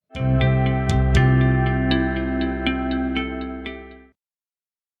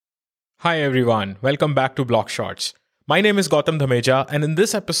Hi everyone, welcome back to Block Shots. My name is Gautam Dhameja, and in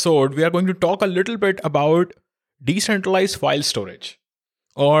this episode, we are going to talk a little bit about decentralized file storage,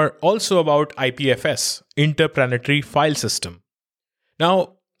 or also about IPFS, Interplanetary File System.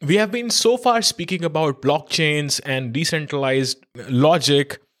 Now, we have been so far speaking about blockchains and decentralized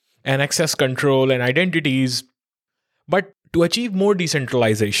logic and access control and identities, but to achieve more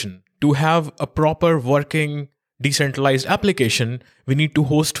decentralization, to have a proper working decentralized application, we need to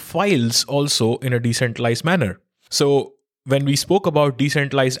host files also in a decentralized manner. So when we spoke about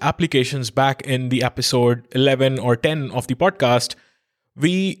decentralized applications back in the episode 11 or 10 of the podcast,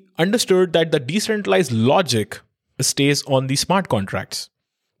 we understood that the decentralized logic stays on the smart contracts.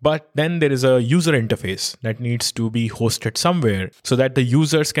 But then there is a user interface that needs to be hosted somewhere so that the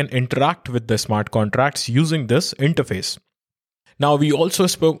users can interact with the smart contracts using this interface. Now, we also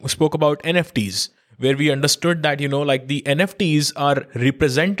spoke about NFTs, where we understood that, the NFTs are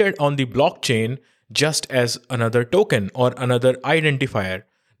represented on the blockchain just as another token or another identifier.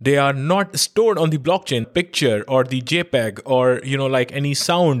 They are not stored on the blockchain picture or the JPEG or, any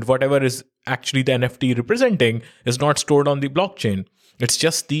sound, whatever is actually the NFT representing is not stored on the blockchain. It's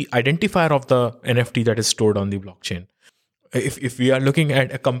just the identifier of the NFT that is stored on the blockchain. If we are looking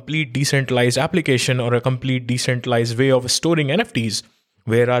at a complete decentralized application or a complete decentralized way of storing NFTs,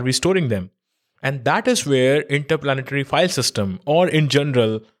 where are we storing them? And that is where interplanetary file system, or in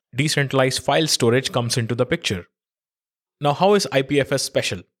general, decentralized file storage comes into the picture. Now, how is IPFS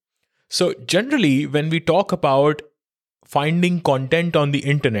special? So generally, when we talk about finding content on the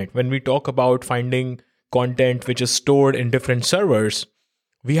internet, when we talk about finding content which is stored in different servers,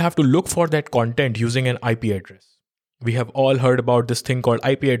 we have to look for that content using an IP address. We have all heard about this thing called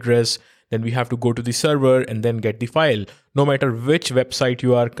IP address. Then we have to go to the server and then get the file. No matter which website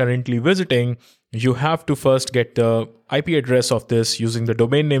you are currently visiting, you have to first get the IP address of this using the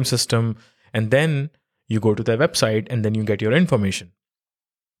domain name system, and then you go to the website and then you get your information.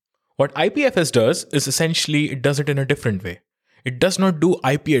 What IPFS does is essentially it does it in a different way. It does not do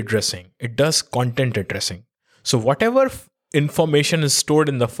IP addressing. It does content addressing. So whatever information is stored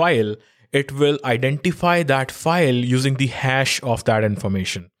in the file, it will identify that file using the hash of that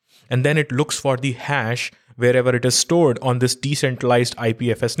information. And then it looks for the hash wherever it is stored on this decentralized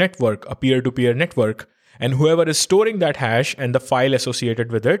IPFS network, a peer-to-peer network. And whoever is storing that hash and the file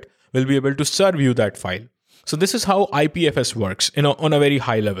associated with it will be able to serve you that file. So this is how IPFS works on a very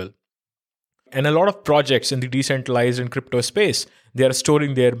high level. And a lot of projects in the decentralized and crypto space, they are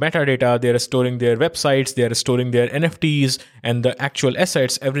storing their metadata, they are storing their websites, they are storing their NFTs, and the actual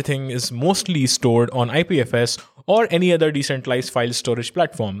assets, everything is mostly stored on IPFS or any other decentralized file storage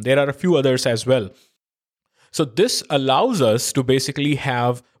platform. There are a few others as well. So this allows us to basically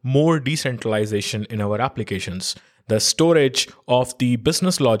have more decentralization in our applications. The storage of the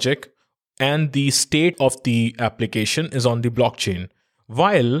business logic and the state of the application is on the blockchain,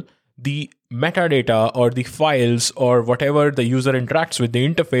 while the metadata or the files or whatever the user interacts with the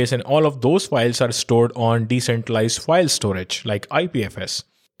interface and all of those files are stored on decentralized file storage like IPFS.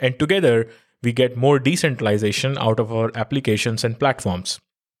 And together, we get more decentralization out of our applications and platforms.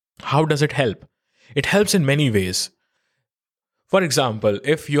 How does it help? It helps in many ways. For example,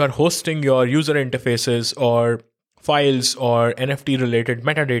 if you are hosting your user interfaces or files or NFT related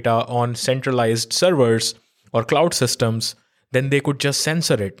metadata on centralized servers or cloud systems, then they could just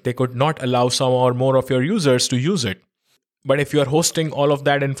censor it. They could not allow some or more of your users to use it. But if you are hosting all of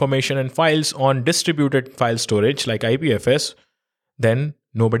that information and files on distributed file storage like IPFS, then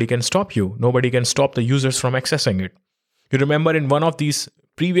nobody can stop you. Nobody can stop the users from accessing it. You remember in one of these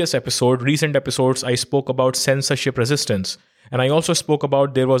recent episodes, I spoke about censorship resistance. And I also spoke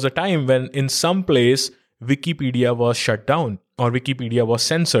about there was a time when in some place, Wikipedia was shut down or Wikipedia was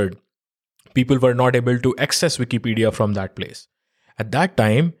censored. People were not able to access Wikipedia from that place. At that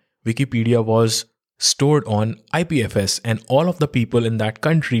time, Wikipedia was stored on IPFS, and all of the people in that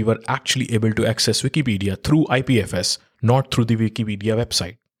country were actually able to access Wikipedia through IPFS, not through the Wikipedia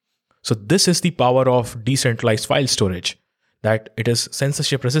website. So this is the power of decentralized file storage, that it is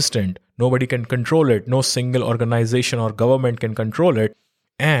censorship resistant. Nobody can control it. No single organization or government can control it.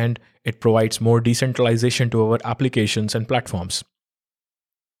 And it provides more decentralization to our applications and platforms.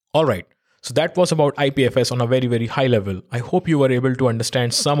 All right. So that was about IPFS on a very, very high level. I hope you were able to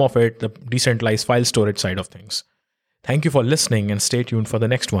understand some of it, the decentralized file storage side of things. Thank you for listening and stay tuned for the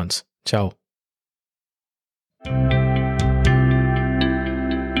next ones. Ciao.